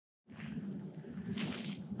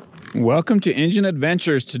Welcome to Engine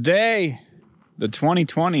Adventures. Today, the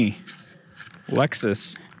 2020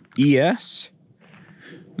 Lexus ES.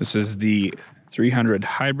 This is the 300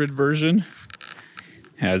 hybrid version.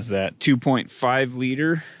 Has that 2.5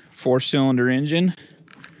 liter 4-cylinder engine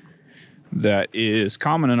that is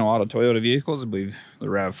common in a lot of Toyota vehicles. I believe the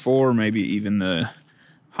RAV4, maybe even the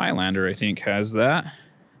Highlander, I think, has that.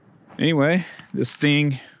 Anyway, this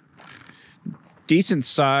thing, decent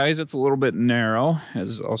size. It's a little bit narrow,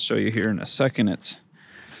 as I'll show you here in a second.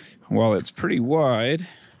 While it's pretty wide,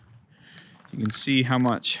 you can see how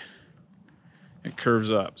much it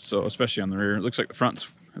curves up. So especially on the rear, it looks like the front's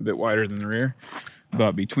a bit wider than the rear,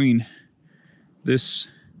 but between this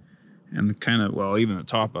and the kind of, well, even the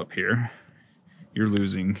top up here, you're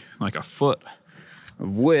losing like a foot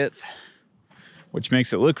of width, which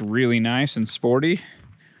makes it look really nice and sporty.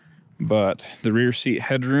 But the rear seat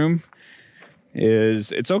headroom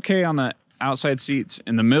it's okay on the outside seats.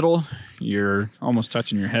 In the middle, you're almost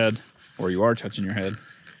touching your head, or you are touching your head.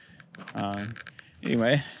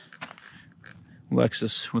 Anyway,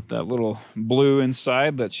 Lexus with that little blue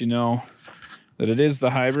inside lets you know that it is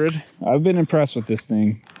the hybrid. I've been impressed with this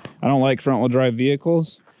thing. I don't like front-wheel drive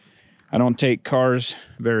vehicles. I don't take cars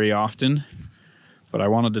very often, but I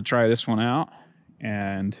wanted to try this one out.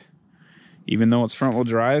 And even though it's front-wheel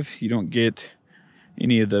drive, you don't get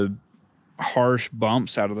any of the harsh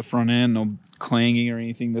bumps out of the front end, no clanging or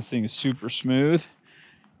anything. This thing is super smooth,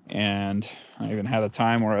 and I even had a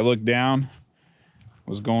time where I looked down,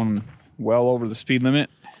 was going well over the speed limit,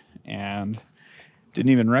 and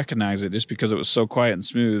didn't even recognize it just because it was so quiet and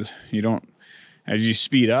smooth. You don't, as you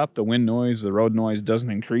speed up, the wind noise, the road noise doesn't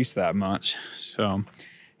increase that much. So,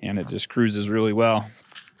 and it just cruises really well.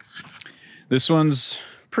 This one's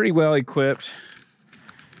pretty well equipped.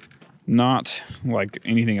 Not like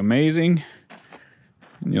anything amazing,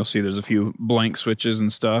 and you'll see there's a few blank switches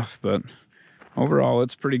and stuff, but overall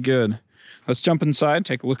it's pretty good. Let's jump inside,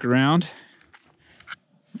 take a look around.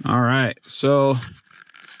 All right, so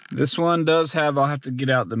this one does have, I'll have to get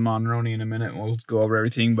out the Monroney in a minute, we'll go over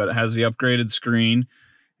everything, but it has the upgraded screen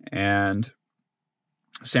and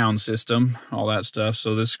sound system, all that stuff.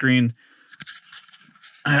 So this screen,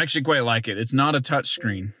 I actually quite like it. It's not a touch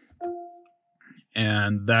screen,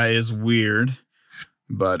 and that is weird,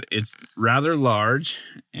 but it's rather large,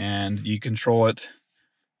 and you control it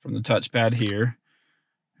from the touchpad here,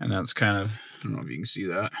 and that's kind of, I don't know if you can see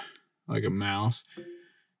that, like a mouse.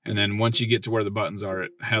 And then once you get to where the buttons are,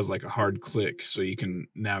 it has like a hard click, so you can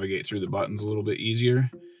navigate through the buttons a little bit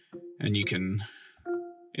easier, and you can,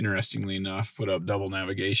 interestingly enough, put up double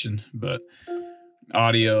navigation. But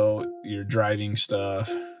audio, your driving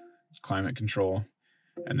stuff, climate control,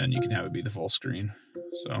 and then you can have it be the full screen.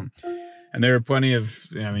 So, and there are plenty of,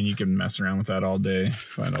 I mean, you can mess around with that all day,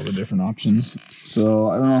 find all the different options. So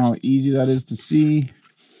I don't know how easy that is to see.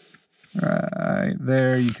 Right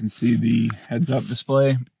there, you can see the heads-up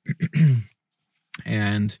display.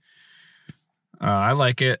 And I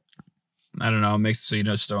like it. I don't know, it makes it so you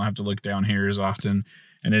just don't have to look down here as often.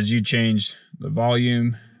 And as you change the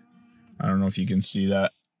volume, I don't know if you can see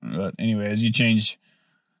that, but anyway, as you change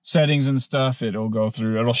settings and stuff, it'll go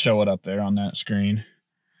through, it'll show it up there on that screen.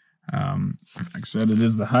 Like I said, it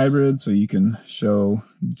is the hybrid, so you can show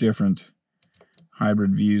different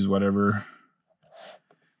hybrid views, whatever,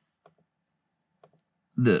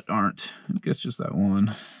 that aren't, I guess just that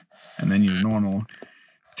one. And then your normal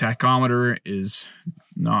tachometer is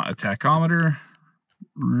not a tachometer,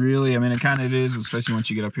 really. I mean, it kind of is, especially once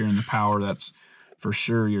you get up here in the power, that's for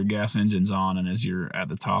sure your gas engine's on, and as you're at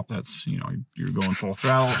the top, that's, you know, you're going full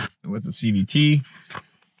throttle. With the CVT,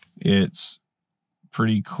 it's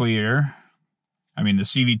pretty clear. I mean, the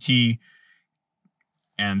CVT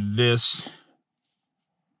and this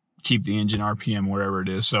keep the engine RPM wherever it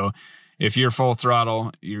is. So if you're full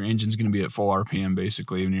throttle, your engine's going to be at full RPM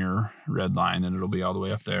basically near red line, and it'll be all the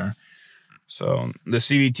way up there. So the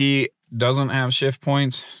CVT doesn't have shift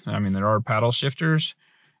points. I mean, there are paddle shifters,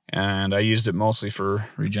 and I used it mostly for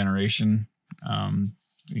regeneration,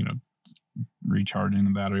 you know, recharging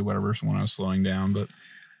the battery, whatever, so when I was slowing down. But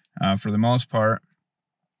for the most part,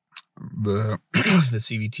 the the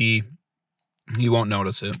CVT, you won't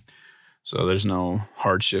notice it. So there's no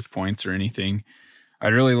hard shift points or anything. I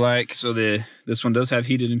really like, so this one does have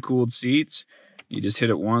heated and cooled seats. You just hit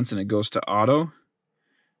it once and it goes to auto.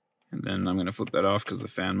 And then I'm going to flip that off because the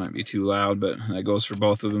fan might be too loud, but that goes for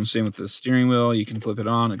both of them. Same with the steering wheel. You can flip it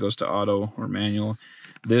on. It goes to auto or manual.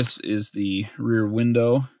 This is the rear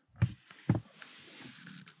window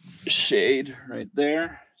shade right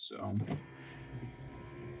there. So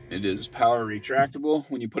it is power retractable.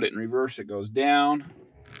 When you put it in reverse, it goes down.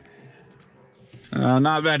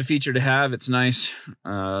 Not a bad feature to have. It's nice.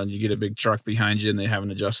 You get a big truck behind you and they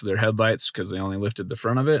haven't adjusted their headlights because they only lifted the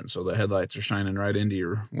front of it. So the headlights are shining right into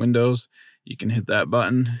your windows. You can hit that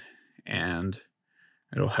button and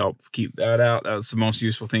it'll help keep that out. That's the most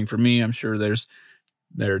useful thing for me. I'm sure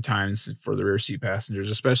there are times for the rear seat passengers,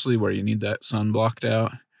 especially where you need that sun blocked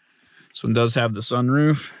out. This one does have the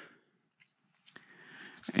sunroof.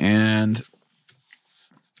 And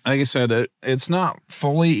like I said, it's not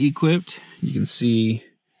fully equipped. You can see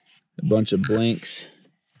a bunch of blinks.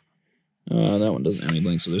 That one doesn't have any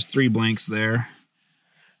blinks, so there's 3 blinks there.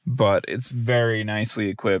 But it's very nicely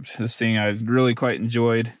equipped. This thing I've really quite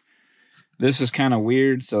enjoyed. This is kind of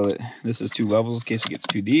weird, so that this is 2 levels in case it gets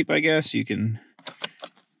too deep, I guess. You can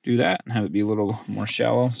do that and have it be a little more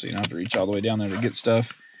shallow, so you don't have to reach all the way down there to get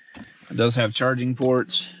stuff. It does have charging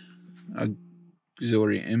ports,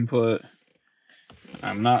 auxiliary input.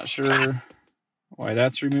 I'm not sure why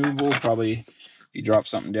that's removable. Probably if you drop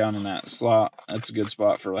something down in that slot, that's a good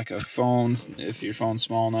spot for like a phone, if your phone's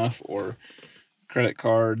small enough, or credit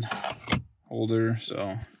card holder.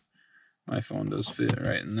 So my phone does fit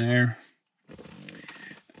right in there.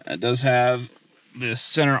 It does have this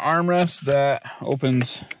center armrest that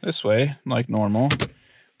opens this way like normal,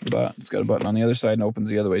 but it's got a button on the other side and opens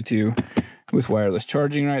the other way too, with wireless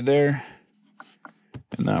charging right there.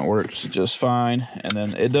 And that works just fine. And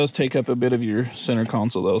then it does take up a bit of your center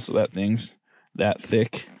console though, so that thing's that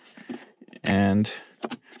thick. And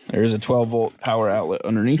there is a 12-volt power outlet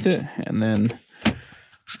underneath it, and then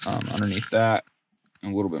underneath that a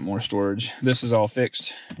little bit more storage. This is all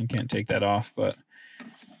fixed. You can't take that off, but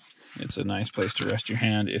it's a nice place to rest your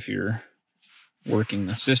hand if you're working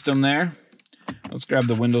the system there. Let's grab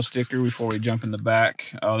the window sticker before we jump in the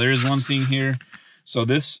back. Oh, there is one thing here. So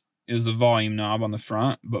this is the volume knob on the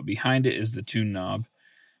front, but behind it is the tune knob.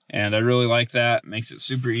 And I really like that. Makes it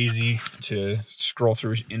super easy to scroll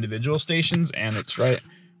through individual stations, and it's right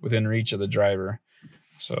within reach of the driver.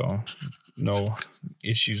 So no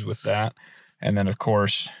issues with that. And then of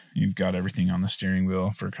course, you've got everything on the steering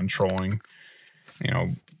wheel for controlling, you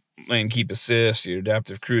know, lane keep assist, your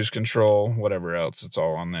adaptive cruise control, whatever else, it's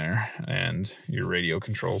all on there. And your radio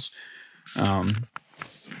controls.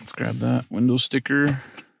 Let's grab that window sticker.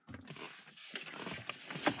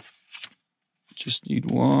 Just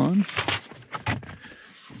need one.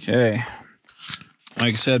 Okay.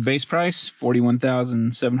 Like I said, base price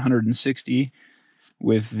 $41,760,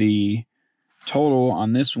 with the total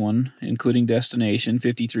on this one, including destination,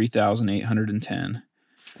 $53,810.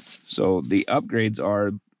 So the upgrades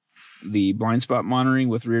are the blind spot monitoring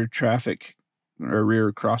with rear traffic or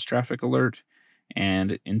rear cross traffic alert,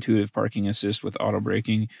 and intuitive parking assist with auto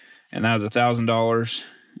braking, and that was $1,000.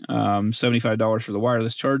 $75 for the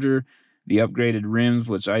wireless charger. The upgraded rims,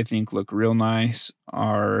 which I think look real nice,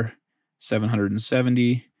 are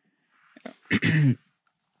 $770. The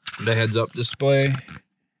heads-up display,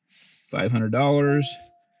 $500.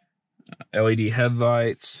 LED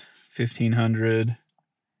headlights, $1,500.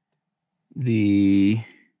 The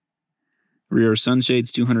rear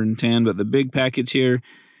sunshades, $210. But the big package here,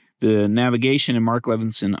 the navigation and Mark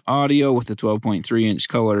Levinson audio with the 12.3-inch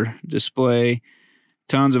color display,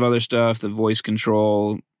 tons of other stuff, the voice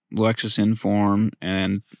control, Lexus Inform,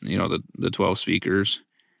 and you know the 12 speakers.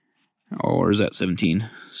 Or is that 17?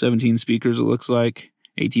 17 speakers it looks like.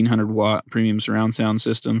 1,800 watt premium surround sound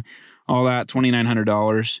system. All that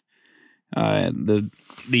 $2,900.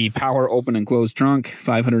 The power open and close trunk,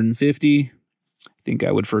 $550. I think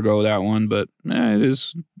I would forgo that one, but it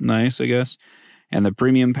is nice, I guess. And the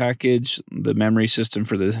premium package, the memory system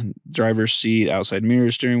for the driver's seat, outside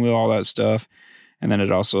mirror, steering wheel, all that stuff. And then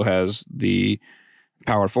it also has the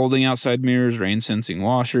power folding outside mirrors, rain sensing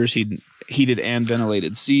washers, heated and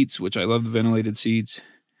ventilated seats, which I love the ventilated seats.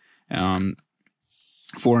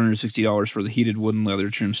 $460 for the heated wooden leather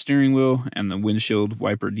trim steering wheel and the windshield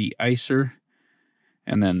wiper de-icer.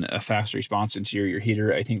 And then a fast response interior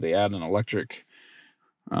heater. I think they add an electric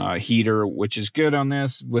heater, which is good on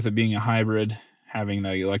this, with it being a hybrid, having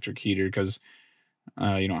the electric heater, because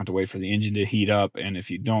you don't have to wait for the engine to heat up. And if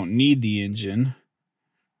you don't need the engine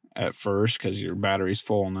at first because your battery's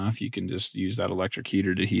full enough, you can just use that electric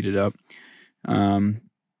heater to heat it up.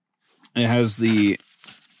 It has the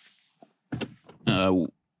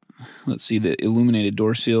let's see, the illuminated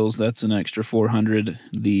door seals, that's an extra $400.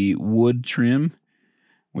 The wood trim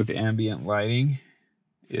with the ambient lighting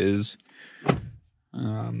is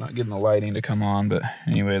I'm not getting the lighting to come on, but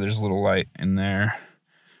anyway, there's a little light in there,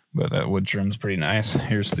 but that wood trim's pretty nice.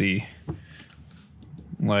 Here's the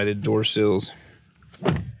lighted door sills.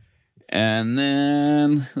 And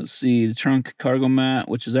then, let's see, the trunk cargo mat,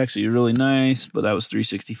 which is actually really nice, but that was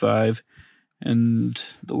 $365. And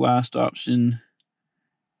the last option,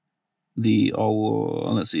 the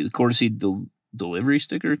courtesy delivery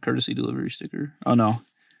sticker. Oh no,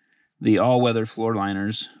 the all-weather floor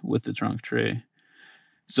liners with the trunk tray.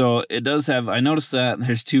 So it does have, I noticed that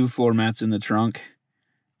there's 2 floor mats in the trunk,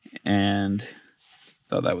 and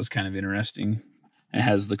thought that was kind of interesting. It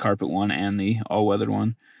has the carpet one and the all-weather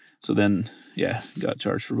one. So then, yeah, got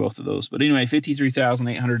charged for both of those. But anyway,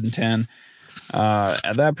 $53,810.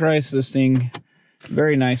 At that price, this thing,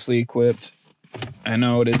 very nicely equipped. I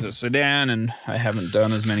know it is a sedan, and I haven't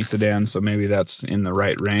done as many sedans, so maybe that's in the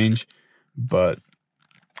right range. But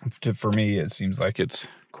for me, it seems like it's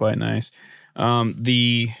quite nice.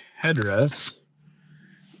 The headrests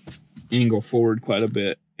angle forward quite a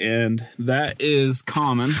bit, and that is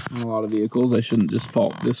common on a lot of vehicles. I shouldn't just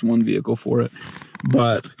fault this one vehicle for it,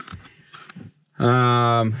 but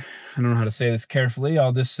I don't know how to say this carefully.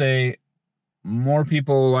 I'll just say more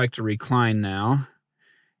people like to recline now,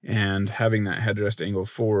 and having that headrest angle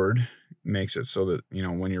forward makes it so that, you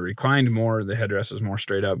know, when you're reclined more, the headrest is more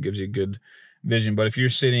straight up, gives you good vision. But if you're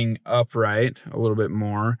sitting upright a little bit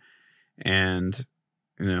more and,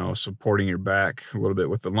 you know, supporting your back a little bit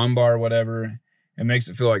with the lumbar or whatever, it makes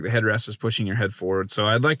it feel like the headrest is pushing your head forward. So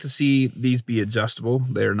I'd like to see these be adjustable.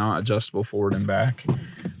 They're not adjustable forward and back.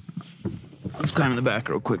 Let's climb in the back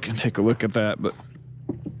real quick and take a look at that. But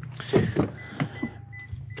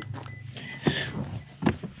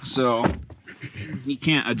so you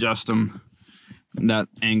can't adjust them. That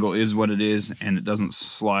angle is what it is, and it doesn't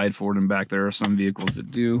slide forward and back. There are some vehicles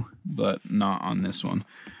that do, but not on this one.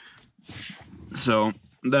 So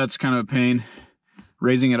that's kind of a pain.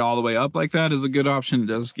 Raising it all the way up like that is a good option. It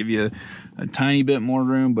does give you a tiny bit more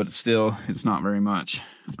room, but still, it's not very much.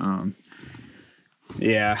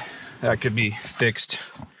 Yeah, that could be fixed.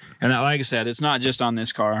 And that, like I said, it's not just on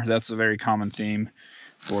this car. That's a very common theme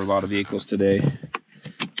for a lot of vehicles today.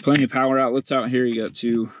 Plenty of power outlets out here. You got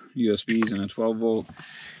 2 USBs and a 12 volt.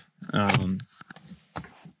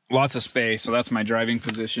 Lots of space. So that's my driving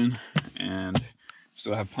position, and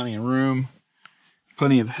still have plenty of room,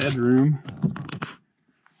 plenty of headroom.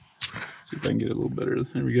 See if I can get it a little better.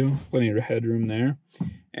 There we go. Plenty of headroom there.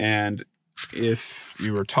 And if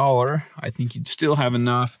you were taller, I think you'd still have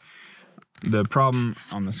enough. The problem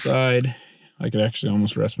on the side, I could actually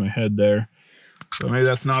almost rest my head there. So maybe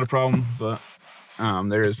that's not a problem, but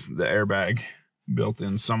there is the airbag built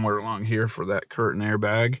in somewhere along here for that curtain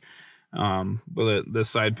airbag. But the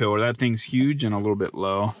side pillar, that thing's huge and a little bit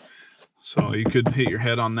low. So you could hit your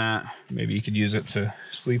head on that. Maybe you could use it to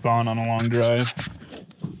sleep on a long drive.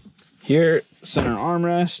 Here, center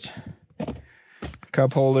armrest,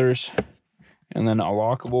 cup holders, and then a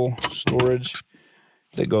lockable storage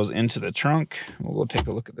that goes into the trunk. We'll go take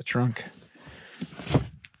a look at the trunk.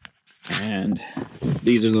 And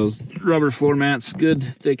these are those rubber floor mats,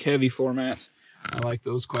 good, thick, heavy floor mats. I like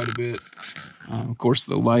those quite a bit. Of course,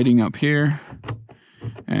 the lighting up here.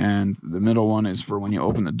 And the middle one is for when you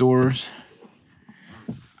open the doors.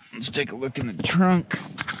 Let's take a look in the trunk.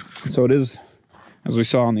 So it is, as we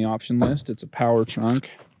saw on the option list, it's a power trunk.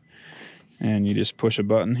 And you just push a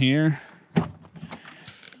button here, and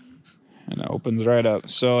it opens right up.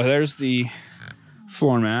 So there's the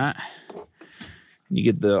floor mat. You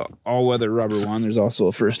get the all-weather rubber one. There's also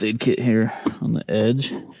a first aid kit here on the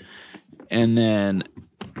edge. And then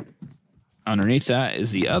underneath that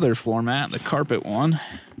is the other floor mat, the carpet one.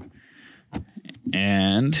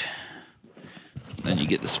 And then you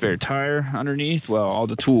get the spare tire underneath. Well, all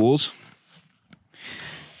the tools.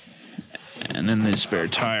 And then the spare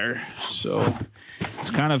tire. So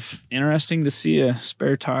it's kind of interesting to see a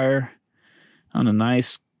spare tire on a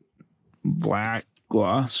nice black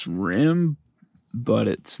gloss rim, but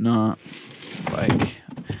it's not like,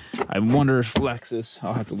 I wonder if Lexus,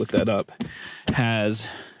 I'll have to look that up, has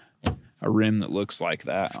a rim that looks like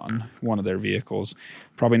that on one of their vehicles.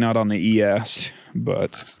 Probably not on the ES,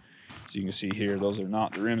 but as you can see here, those are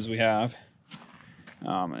not the rims we have.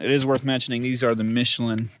 It is worth mentioning, these are the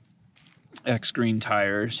Michelin X Green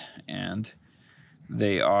tires, and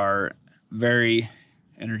they are very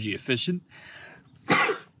energy efficient.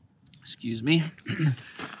 Excuse me.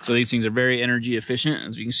 So these things are very energy efficient.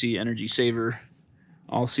 As you can see, energy saver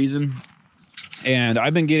all season. And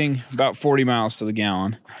I've been getting about 40 miles to the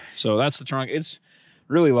gallon. So that's the trunk. It's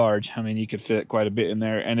really large. I mean, you could fit quite a bit in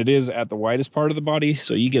there, and it is at the widest part of the body,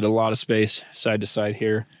 so you get a lot of space side to side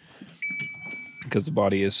here because the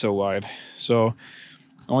body is so wide. So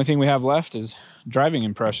the only thing we have left is driving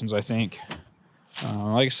impressions, I think.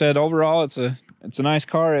 Like I said, overall, it's a nice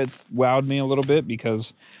car. It's wowed me a little bit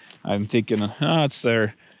because I'm thinking, it's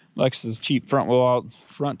their Lexus cheap front wheel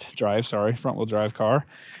drive car.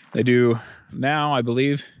 They do now, I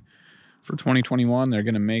believe, for 2021, they're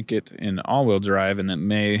going to make it in all-wheel drive, and they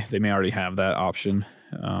may already have that option.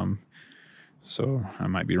 So I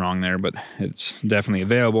might be wrong there, but it's definitely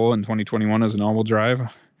available in 2021 as an all-wheel drive.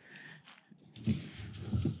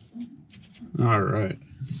 All right,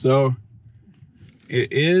 so it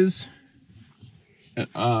is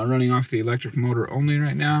running off the electric motor only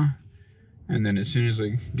right now, and then as soon as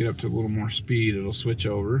I get up to a little more speed, it'll switch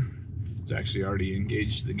over. It's actually already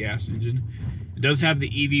engaged the gas engine. It does have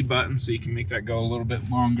the EV button, so you can make that go a little bit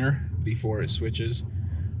longer before it switches,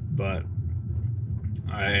 but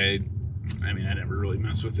I mean, I never really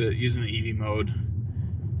mess with it. Using the EV mode,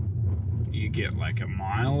 you get like a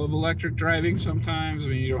mile of electric driving sometimes. I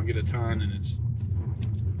mean, you don't get a ton, and it's,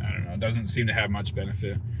 I don't know, it doesn't seem to have much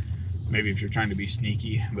benefit. Maybe if you're trying to be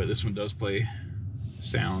sneaky, but this one does play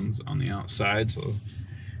sounds on the outside, so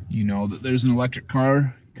you know that there's an electric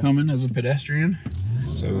car coming as a pedestrian.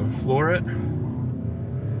 So floor it.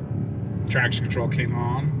 Traction control came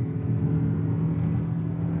on.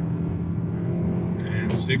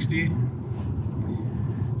 And 60.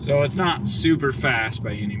 So it's not super fast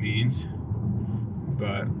by any means,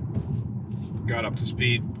 but got up to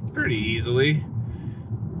speed pretty easily,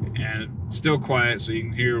 and still quiet, so you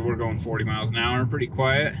can hear we're going 40 miles an hour, pretty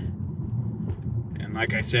quiet. And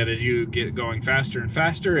like I said, as you get going faster and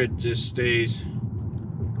faster, it just stays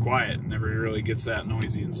quiet, never really gets that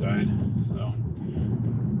noisy inside. So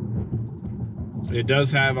it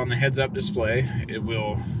does have on the heads-up display, it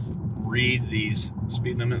will read these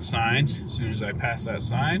speed limit signs. As soon as I pass that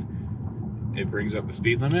sign, it brings up the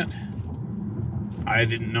speed limit. I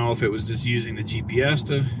didn't know if it was just using the GPS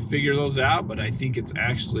to figure those out, but I think it's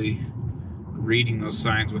actually reading those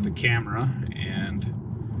signs with the camera and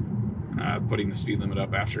putting the speed limit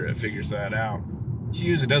up after it figures that out.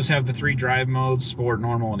 It does have the 3 drive modes: Sport,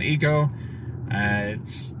 Normal, and Eco.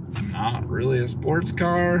 It's not really a sports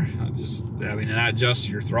car. I mean, it adjusts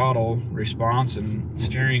your throttle response and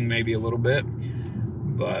steering maybe a little bit,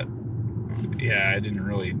 but yeah, I didn't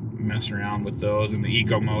really mess around with those. In the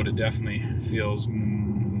Eco mode, it definitely feels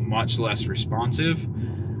much less responsive,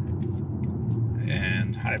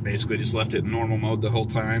 and I basically just left it in normal mode the whole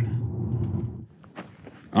time.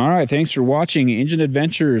 All right, thanks for watching Engine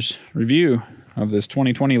Adventures review of this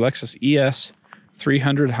 2020 Lexus ES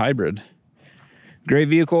 300 Hybrid. Great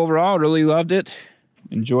vehicle overall, really loved it.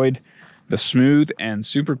 Enjoyed the smooth and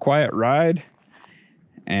super quiet ride.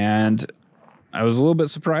 And I was a little bit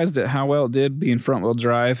surprised at how well it did being front wheel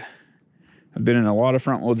drive. I've been in a lot of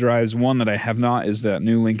front wheel drives. One that I have not is that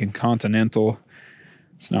new Lincoln Continental.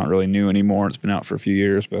 It's not really new anymore. It's been out for a few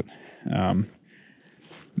years, but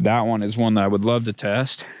that one is one that I would love to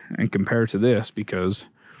test and compare to this, because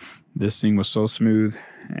this thing was so smooth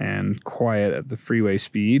and quiet at the freeway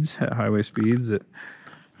speeds, at highway speeds, that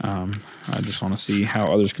I just want to see how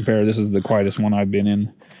others compare. This is the quietest one I've been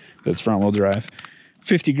in that's front wheel drive.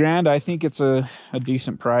 50 grand, I think it's a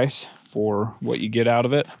decent price for what you get out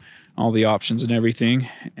of it, all the options and everything,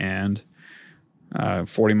 and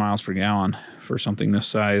 40 miles per gallon for something this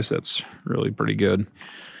size, that's really pretty good.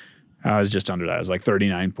 I was just under that. It was like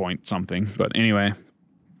 39 point something. But anyway,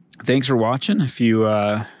 thanks for watching. If you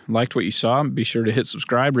liked what you saw, be sure to hit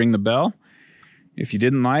subscribe, ring the bell. If you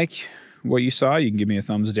didn't like what you saw, you can give me a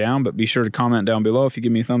thumbs down, but be sure to comment down below if you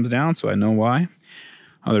give me a thumbs down so I know why.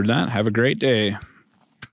 Other than that, have a great day.